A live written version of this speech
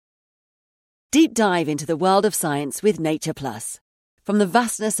Deep dive into the world of science with Nature Plus. From the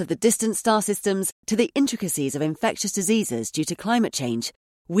vastness of the distant star systems to the intricacies of infectious diseases due to climate change,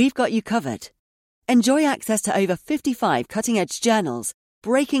 we've got you covered. Enjoy access to over 55 cutting-edge journals,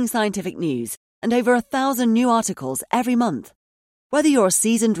 breaking scientific news, and over 1,000 new articles every month. Whether you're a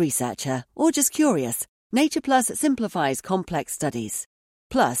seasoned researcher or just curious, Nature Plus simplifies complex studies.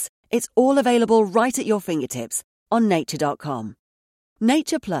 Plus, it's all available right at your fingertips on nature.com.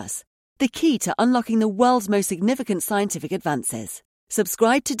 Nature Plus, the key to unlocking the world's most significant scientific advances.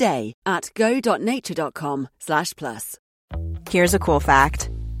 Subscribe today at go.nature.com/plus. Here's a cool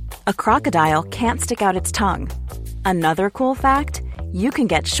fact. A crocodile can't stick out its tongue. Another cool fact, you can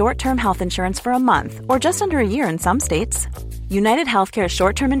get short-term health insurance for a month or just under a year in some states. United Healthcare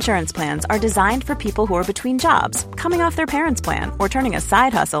short-term insurance plans are designed for people who are between jobs, coming off their parents' plan, or turning a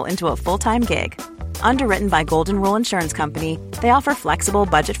side hustle into a full-time gig. Underwritten by Golden Rule Insurance Company, they offer flexible,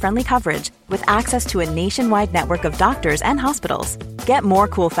 budget-friendly coverage with access to a nationwide network of doctors and hospitals. Get more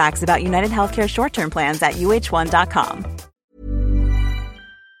cool facts about United Healthcare short-term plans at uh1.com.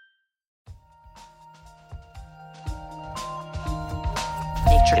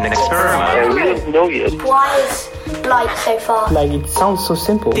 An experiment. Yeah, we don't know yet. Why is light so far? Like, it sounds so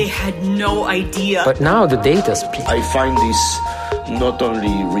simple. They had no idea. But now the data speaks. I find this not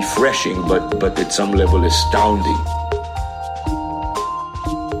only refreshing, but at some level astounding.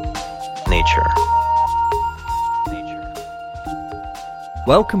 Nature.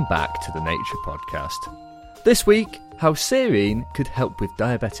 Welcome back to the Nature Podcast. This week, how serine could help with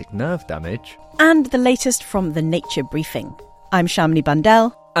diabetic nerve damage. And the latest from the Nature Briefing. I'm Shamini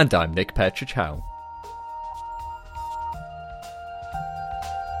Bandel. And I'm Nick Petrichow.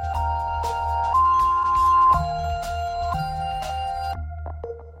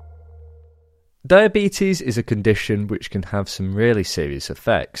 Diabetes is a condition which can have some really serious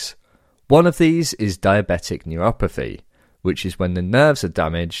effects. One of these is diabetic neuropathy, which is when the nerves are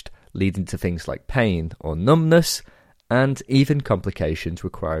damaged, leading to things like pain or numbness, and even complications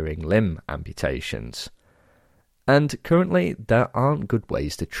requiring limb amputations. And currently, there aren't good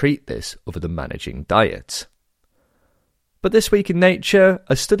ways to treat this other than managing diet. But this week in Nature,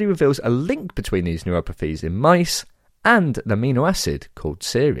 a study reveals a link between these neuropathies in mice and an amino acid called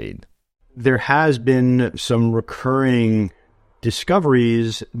serine. There has been some recurring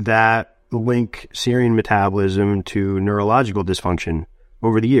discoveries that link serine metabolism to neurological dysfunction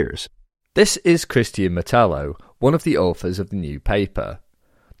over the years. This is Christian Metello, one of the authors of the new paper.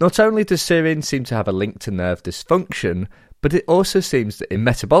 Not only does serine seem to have a link to nerve dysfunction, but it also seems that in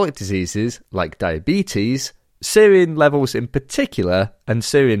metabolic diseases like diabetes, serine levels in particular and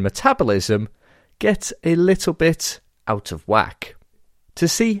serine metabolism get a little bit out of whack. To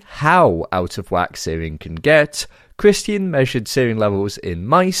see how out of whack serine can get, Christian measured serine levels in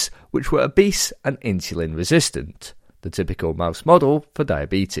mice which were obese and insulin resistant, the typical mouse model for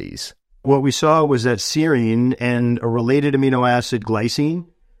diabetes. What we saw was that serine and a related amino acid glycine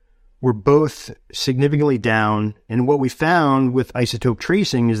were both significantly down, and what we found with isotope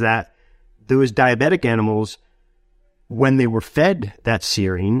tracing is that those diabetic animals, when they were fed that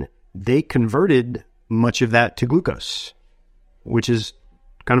serine, they converted much of that to glucose, which is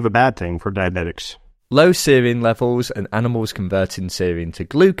kind of a bad thing for diabetics. Low serine levels and animals converting serine to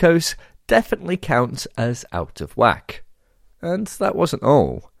glucose definitely counts as out of whack. And that wasn't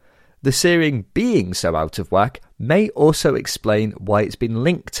all. The serine being so out of whack may also explain why it's been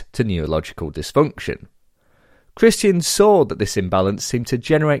linked to neurological dysfunction. Christian saw that this imbalance seemed to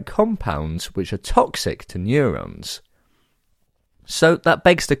generate compounds which are toxic to neurons. So that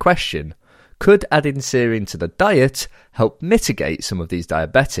begs the question, could adding serine to the diet help mitigate some of these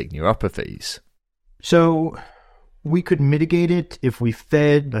diabetic neuropathies? So we could mitigate it if we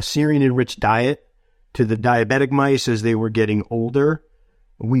fed a serine-enriched diet to the diabetic mice as they were getting older.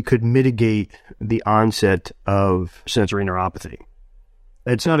 We could mitigate the onset of sensory neuropathy.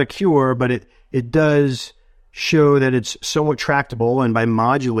 It's not a cure, but it does show that it's somewhat tractable, and by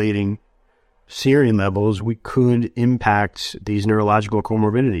modulating serine levels, we could impact these neurological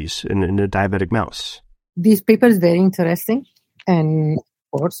comorbidities in a diabetic mouse. This paper is very interesting, and of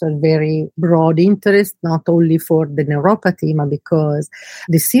course, a very broad interest, not only for the neuropathy, but because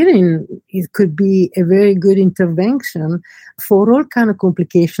the serine, it could be a very good intervention for all kind of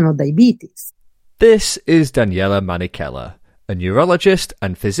complication of diabetes. This is Daniela Manichella, a neurologist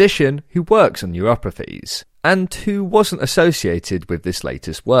and physician who works on neuropathies, and who wasn't associated with this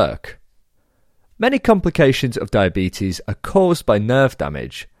latest work. Many complications of diabetes are caused by nerve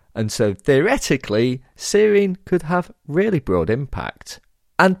damage, and so theoretically, serine could have really broad impact.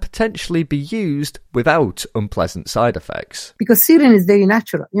 and potentially be used without unpleasant side effects. Because serine is very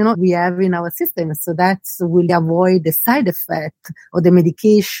natural. We have in our system, so that will avoid the side effect of the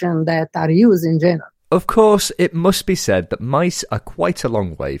medication that are used in general. Of course, it must be said that mice are quite a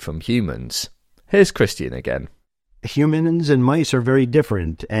long way from humans. Here's Christian again. Humans and mice are very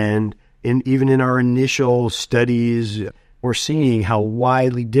different, and even in our initial studies, we're seeing how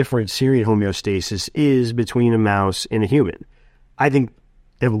widely different serine homeostasis is between a mouse and a human. I think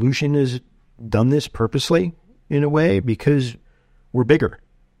evolution has done this purposely in a way because we're bigger.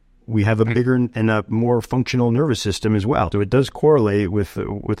 We have a bigger and a more functional nervous system as well. So it does correlate with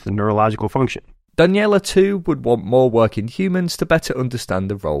the neurological function. Daniela too would want more work in humans to better understand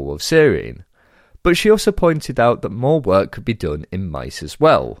the role of serine. But she also pointed out that more work could be done in mice as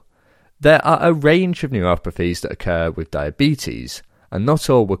well. There are a range of neuropathies that occur with diabetes, and not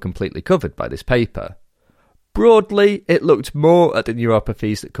all were completely covered by this paper. Broadly, it looked more at the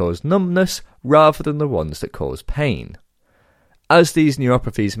neuropathies that cause numbness rather than the ones that cause pain. As these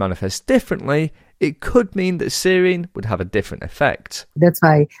neuropathies manifest differently, it could mean that serine would have a different effect. That's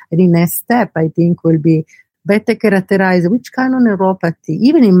why the next step, I think, will be better characterize which kind of neuropathy,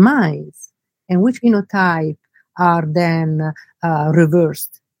 even in mice, and which phenotype are then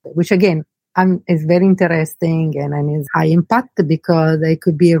reversed, which again is very interesting and is high impact because it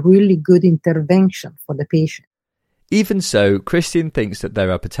could be a really good intervention for the patient. Even so, Christian thinks that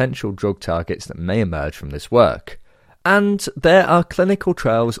there are potential drug targets that may emerge from this work. And there are clinical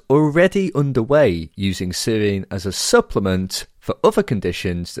trials already underway using serine as a supplement for other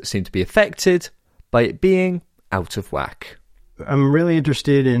conditions that seem to be affected by it being out of whack. I'm really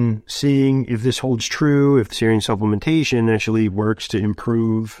interested in seeing if this holds true, if serine supplementation actually works to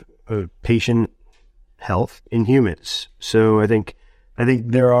improve patient health in humans. So I think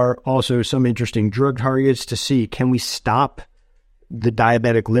there are also some interesting drug targets to see, can we stop the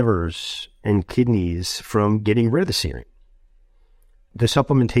diabetic livers and kidneys from getting rid of the serine? The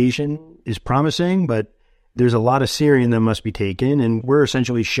supplementation is promising, but there's a lot of serine that must be taken, and we're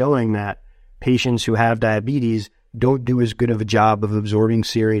essentially showing that patients who have diabetes don't do as good of a job of absorbing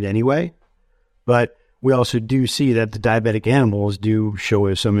serine anyway. But we also do see that the diabetic animals do show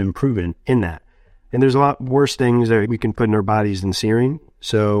us some improvement in that. And there's a lot worse things that we can put in our bodies than serine.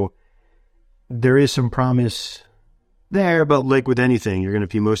 So there is some promise there, but like with anything, you're going to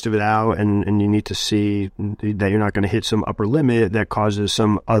pee most of it out, and you need to see that you're not going to hit some upper limit that causes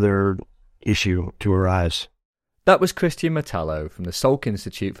some other issue to arise. That was Christian Metallo from the Salk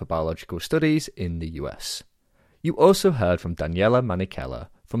Institute for Biological Studies in the US. You also heard from Daniela Manichella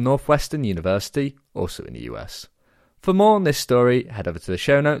from Northwestern University, also in the US. For more on this story, head over to the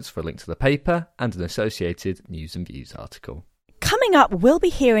show notes for a link to the paper and an associated News and Views article. Coming up, we'll be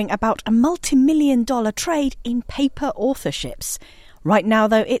hearing about a multi-million-dollar trade in paper authorships. Right now,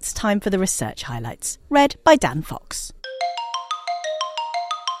 though, it's time for the research highlights, read by Dan Fox.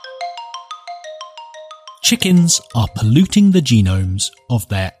 Chickens are polluting the genomes of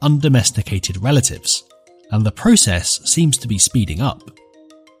their undomesticated relatives, and the process seems to be speeding up.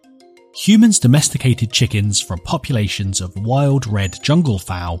 Humans domesticated chickens from populations of wild red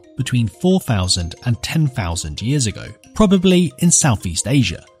junglefowl between 4,000 and 10,000 years ago, probably in Southeast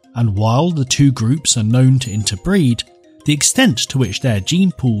Asia, and while the two groups are known to interbreed, the extent to which their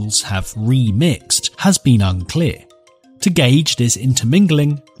gene pools have remixed has been unclear. To gauge this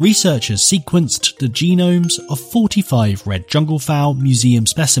intermingling, researchers sequenced the genomes of 45 red junglefowl museum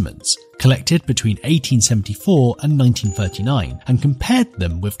specimens collected between 1874 and 1939 and compared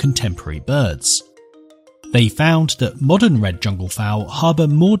them with contemporary birds. They found that modern red junglefowl harbour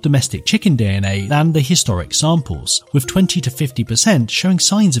more domestic chicken DNA than the historic samples, with 20 to 50% showing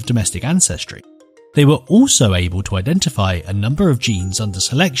signs of domestic ancestry. They were also able to identify a number of genes under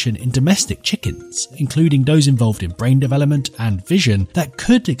selection in domestic chickens, including those involved in brain development and vision that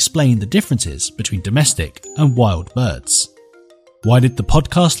could explain the differences between domestic and wild birds. Why did the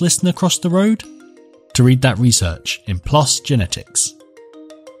podcast listener cross the road? To read that research in PLOS Genetics.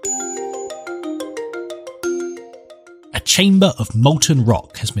 A chamber of molten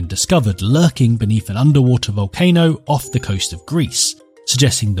rock has been discovered lurking beneath an underwater volcano off the coast of Greece,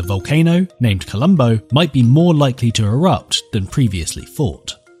 suggesting the volcano, named Colombo, might be more likely to erupt than previously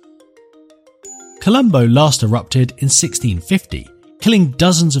thought. Colombo last erupted in 1650, killing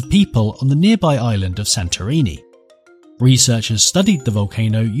dozens of people on the nearby island of Santorini. Researchers studied the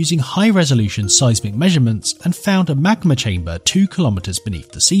volcano using high-resolution seismic measurements and found a magma chamber 2 kilometers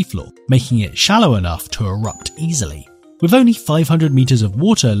beneath the seafloor, making it shallow enough to erupt easily. With only 500 meters of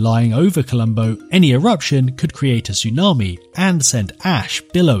water lying over Colombo, any eruption could create a tsunami and send ash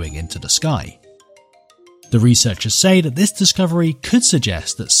billowing into the sky. The researchers say that this discovery could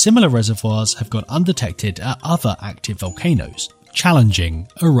suggest that similar reservoirs have gone undetected at other active volcanoes, challenging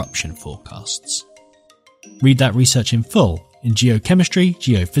eruption forecasts. Read that research in full in Geochemistry,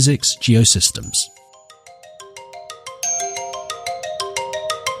 Geophysics, Geosystems.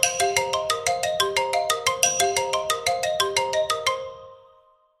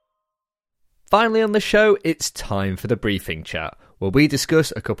 Finally on the show, it's time for the briefing chat, where we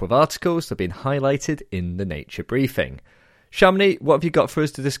discuss a couple of articles that have been highlighted in the Nature briefing. Shamini, what have you got for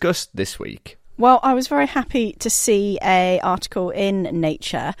us to discuss this week? Well, I was very happy to see an article in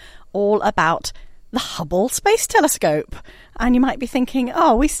Nature all about the Hubble Space Telescope. And you might be thinking,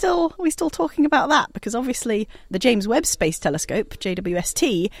 oh, we still talking about that? Because obviously the James Webb Space Telescope,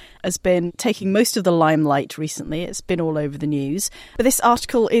 JWST, has been taking most of the limelight recently. It's been all over the news. But this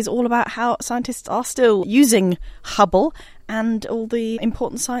article is all about how scientists are still using Hubble and all the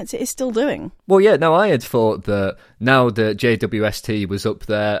important science it is still doing. Well, yeah, no, I had thought that now that JWST was up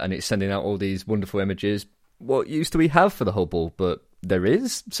there and it's sending out all these wonderful images, what use do we have for the Hubble? But there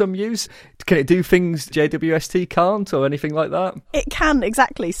is some use. Can it do things JWST can't or anything like that? It can,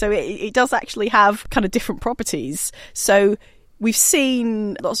 exactly. So it does actually have kind of different properties. So we've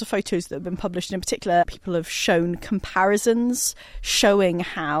seen lots of photos that have been published. In particular, people have shown comparisons showing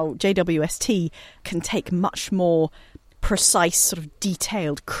how JWST can take much more precise, sort of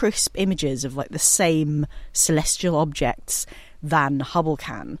detailed, crisp images of like the same celestial objects than Hubble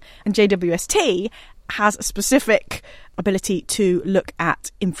can. And JWST has a specific ability to look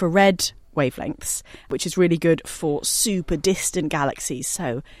at infrared wavelengths, which is really good for super distant galaxies.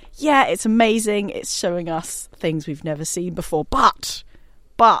 So yeah, it's amazing. It's showing us things we've never seen before. But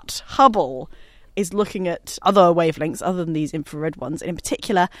Hubble is looking at other wavelengths other than these infrared ones, and in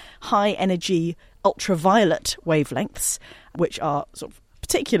particular high energy ultraviolet wavelengths, which are sort of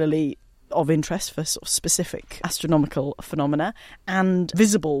particularly of interest for sort of specific astronomical phenomena, and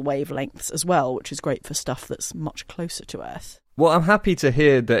visible wavelengths as well, which is great for stuff that's much closer to Earth. Well, I'm happy to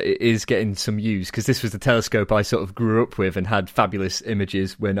hear that it is getting some use, because this was the telescope I sort of grew up with and had fabulous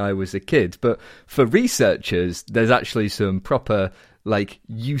images when I was a kid. But for researchers, there's actually some proper, like,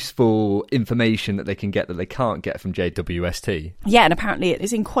 useful information that they can get that they can't get from JWST. Yeah, and apparently it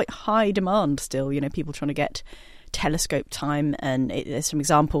is in quite high demand still, you know, people trying to get telescope time, and there's some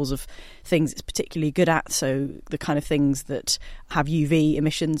examples of things it's particularly good at. So the kind of things that have UV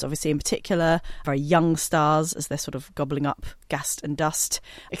emissions, obviously, in particular, very young stars as they're sort of gobbling up gas and dust.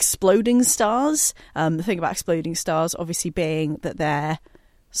 Exploding stars, the thing about exploding stars obviously being that they're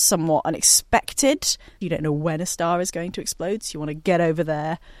somewhat unexpected. You don't know when a star is going to explode, so you want to get over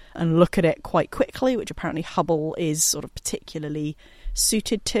there and look at it quite quickly, which apparently Hubble is sort of particularly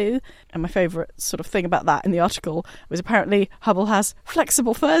suited to. And my favourite sort of thing about that in the article was apparently Hubble has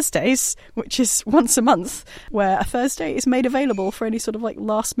flexible Thursdays, which is once a month, where a Thursday is made available for any sort of like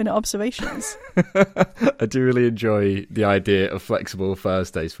last minute observations. I do really enjoy the idea of flexible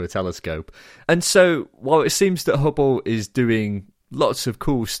Thursdays for a telescope. And so while it seems that Hubble is doing lots of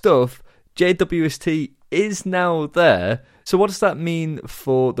cool stuff, JWST is now there. So what does that mean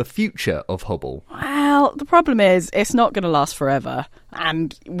for the future of Hubble? Well, the problem is it's not going to last forever,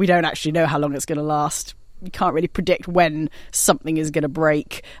 and we don't actually know how long it's going to last. You can't really predict when something is going to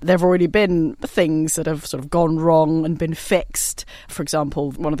break. There have already been things that have sort of gone wrong and been fixed. For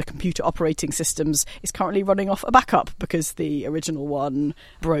example, one of the computer operating systems is currently running off a backup because the original one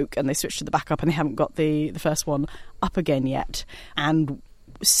broke and they switched to the backup and they haven't got the first one up again yet. And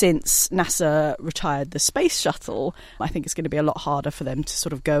since NASA retired the space shuttle, I think it's going to be a lot harder for them to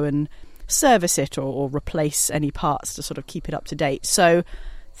sort of go and service it or replace any parts to sort of keep it up to date. So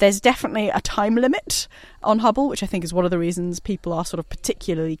there's definitely a time limit on Hubble, which I think is one of the reasons people are sort of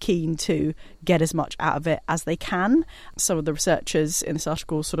particularly keen to get as much out of it as they can. Some of the researchers in this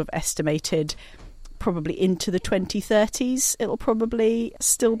article sort of estimated probably into the 2030s it'll probably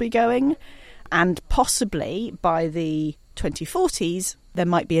still be going, and possibly by the 2040s there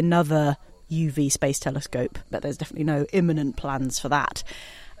might be another UV space telescope, but there's definitely no imminent plans for that.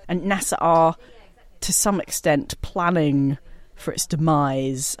 And NASA are to some extent planning for its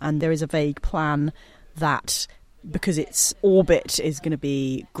demise, and there is a vague plan that because its orbit is going to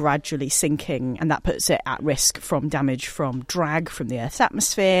be gradually sinking, and that puts it at risk from damage from drag from the Earth's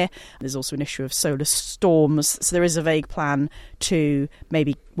atmosphere. There's also an issue of solar storms, so there is a vague plan to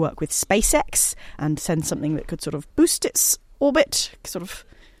maybe work with SpaceX and send something that could sort of boost its orbit, sort of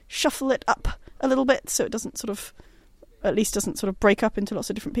shuffle it up a little bit so it doesn't sort of break up into lots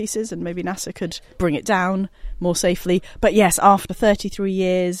of different pieces, and maybe NASA could bring it down more safely. But yes, after 33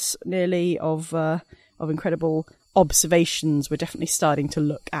 years nearly of incredible observations, we're definitely starting to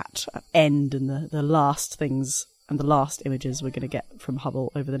look at end and the last things and the last images we're going to get from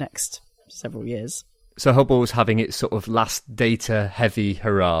Hubble over the next several years. So Hubble's having its sort of last data-heavy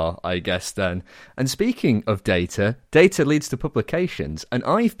hurrah, I guess, then. And speaking of data, data leads to publications. And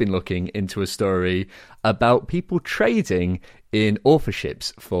I've been looking into a story about people trading in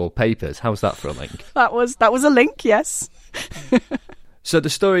authorships for papers. How's that for a link? That was a link, yes. So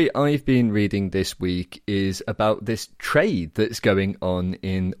the story I've been reading this week is about this trade that's going on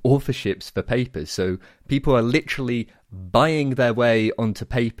in authorships for papers. So people are literally buying their way onto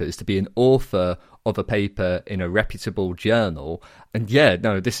papers to be an author of a paper in a reputable journal. And yeah,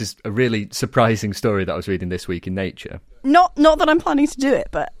 no, this is a really surprising story that I was reading this week in Nature. Not that I'm planning to do it,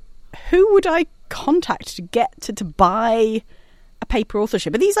 but who would I contact to get to buy a paper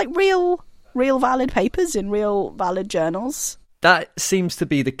authorship? Are these like real valid papers in real valid journals? That seems to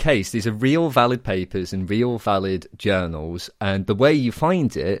be the case. These are real valid papers in real valid journals, and the way you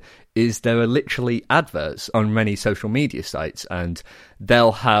find it is there are literally adverts on many social media sites, and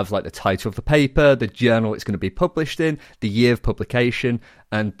they'll have like the title of the paper, the journal it's going to be published in, the year of publication,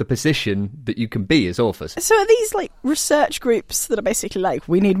 and the position that you can be as authors. So are these like research groups that are basically like,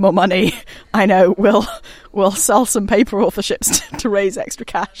 we need more money, I know, we'll sell some paper authorships to raise extra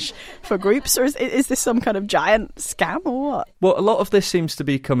cash for groups? Or is this some kind of giant scam or what? Well, a lot of this seems to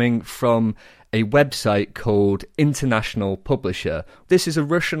be coming from a website called International Publisher. This is a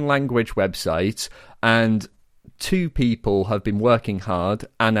Russian language website, and two people have been working hard,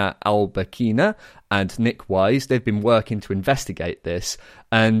 Anna Albakina and Nick Wise. They've been working to investigate this,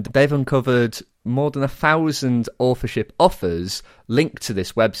 and they've uncovered more than 1,000 authorship offers linked to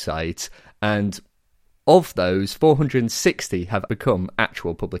this website, and of those, 460 have become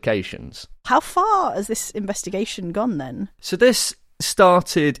actual publications. How far has this investigation gone then? So this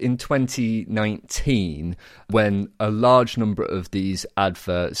started in 2019 when a large number of these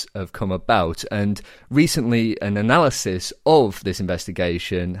adverts have come about, and recently an analysis of this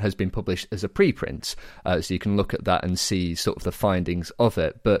investigation has been published as a preprint, so you can look at that and see sort of the findings of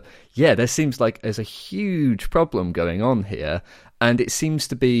it. But yeah, there seems like there's a huge problem going on here, and it seems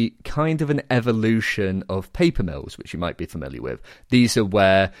to be kind of an evolution of paper mills, which you might be familiar with. These are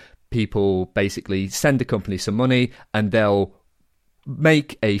where people basically send a company some money and they'll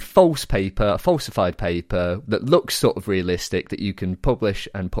make a false paper, a falsified paper that looks sort of realistic that you can publish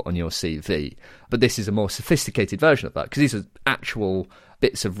and put on your CV. But this is a more sophisticated version of that, because these are actual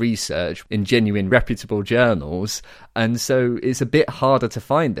bits of research in genuine reputable journals, and so it's a bit harder to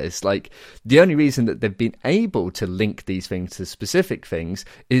find this. Like, the only reason that they've been able to link these things to specific things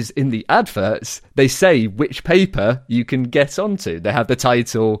is in the adverts they say which paper you can get onto. They have the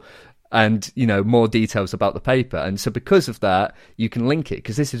title and, you know, more details about the paper. And so because of that, you can link it,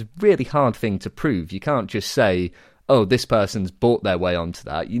 because this is a really hard thing to prove. You can't just say, oh, this person's bought their way onto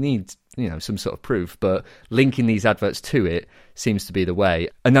that. You need, you know, some sort of proof, but linking these adverts to it seems to be the way.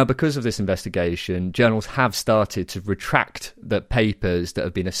 And now, because of this investigation, journals have started to retract the papers that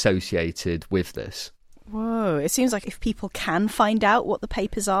have been associated with this. Whoa, it seems like if people can find out what the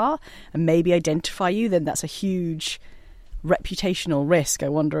papers are and maybe identify you, then that's a huge reputational risk. I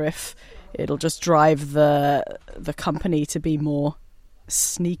wonder if it'll just drive the company to be more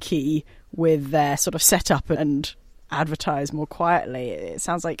sneaky with their sort of setup and advertise more quietly. It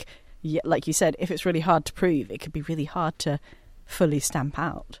sounds like you said, if it's really hard to prove, it could be really hard to fully stamp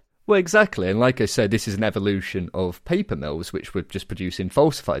out. Well, exactly. And like I said, this is an evolution of paper mills, which were just producing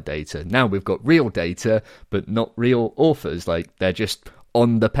falsified data. Now we've got real data, but not real authors. Like, they're just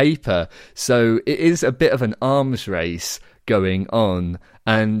on the paper. So it is a bit of an arms race going on.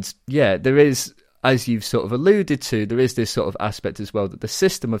 And yeah, there is, as you've sort of alluded to, there is this sort of aspect as well that the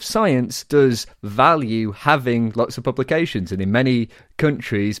system of science does value having lots of publications. And in many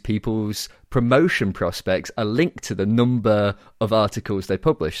countries, people's promotion prospects are linked to the number of articles they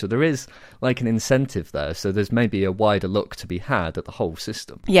publish. So there is like an incentive there. So there's maybe a wider look to be had at the whole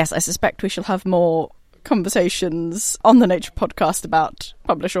system. Yes, I suspect we shall have more conversations on the Nature podcast about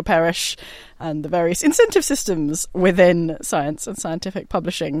publish or perish and the various incentive systems within science and scientific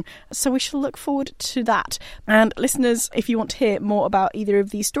publishing. So we shall look forward to that. And listeners, if you want to hear more about either of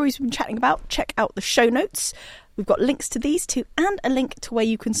these stories we've been chatting about, check out the show notes. We've got links to these two and a link to where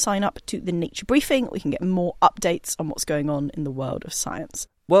you can sign up to the Nature Briefing. We can get more updates on what's going on in the world of science.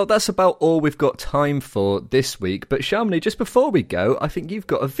 Well, that's about all we've got time for this week. But Shamini, just before we go, I think you've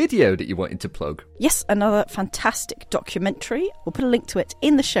got a video that you wanted to plug. Yes, another fantastic documentary. We'll put a link to it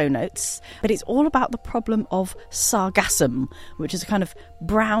in the show notes. But it's all about the problem of sargassum, which is a kind of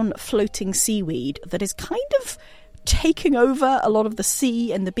brown floating seaweed that is kind of taking over a lot of the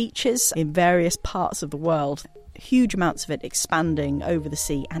sea and the beaches in various parts of the world. huge amounts of it expanding over the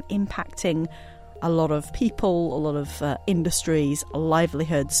sea and impacting a lot of people, a lot of industries,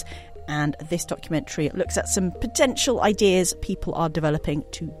 livelihoods. And this documentary looks at some potential ideas people are developing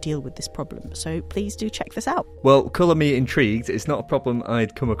to deal with this problem. So please do check this out. Well, colour me intrigued. It's not a problem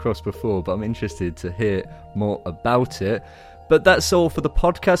I'd come across before, but I'm interested to hear more about it. But that's all for the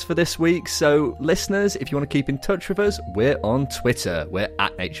podcast for this week. So listeners, if you want to keep in touch with us, we're on Twitter. We're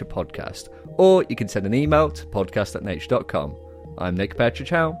at Nature Podcast. Or you can send an email to podcast@nature.com. I'm Nick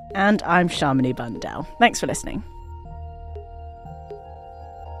Petrichow. And I'm Shamini Bundell. Thanks for listening.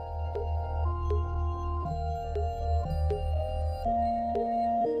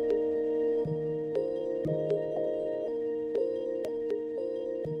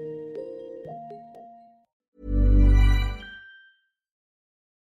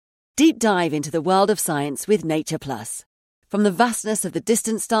 Deep dive into the world of science with Nature Plus. From the vastness of the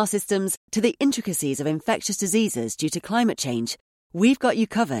distant star systems to the intricacies of infectious diseases due to climate change, we've got you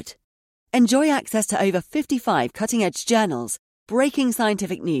covered. Enjoy access to over 55 cutting-edge journals, breaking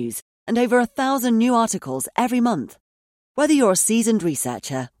scientific news, and over 1,000 new articles every month. Whether you're a seasoned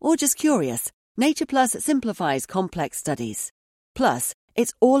researcher or just curious, Nature Plus simplifies complex studies. Plus,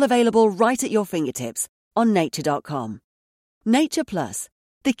 it's all available right at your fingertips on nature.com. Nature Plus,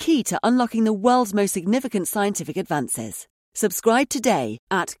 the key to unlocking the world's most significant scientific advances. Subscribe today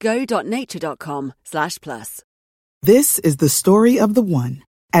at go.nature.com/plus. This is the story of the one.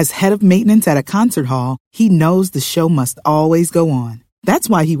 As head of maintenance at a concert hall, he knows the show must always go on. That's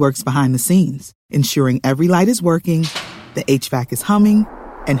why he works behind the scenes, ensuring every light is working, the HVAC is humming,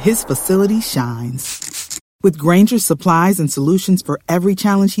 and his facility shines. With Grainger's supplies and solutions for every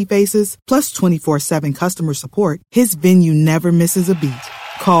challenge he faces, plus 24/7 customer support, his venue never misses a beat.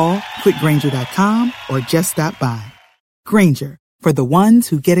 Call quickgrainger.com or just stop by. Grainger, for the ones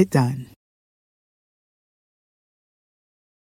who get it done.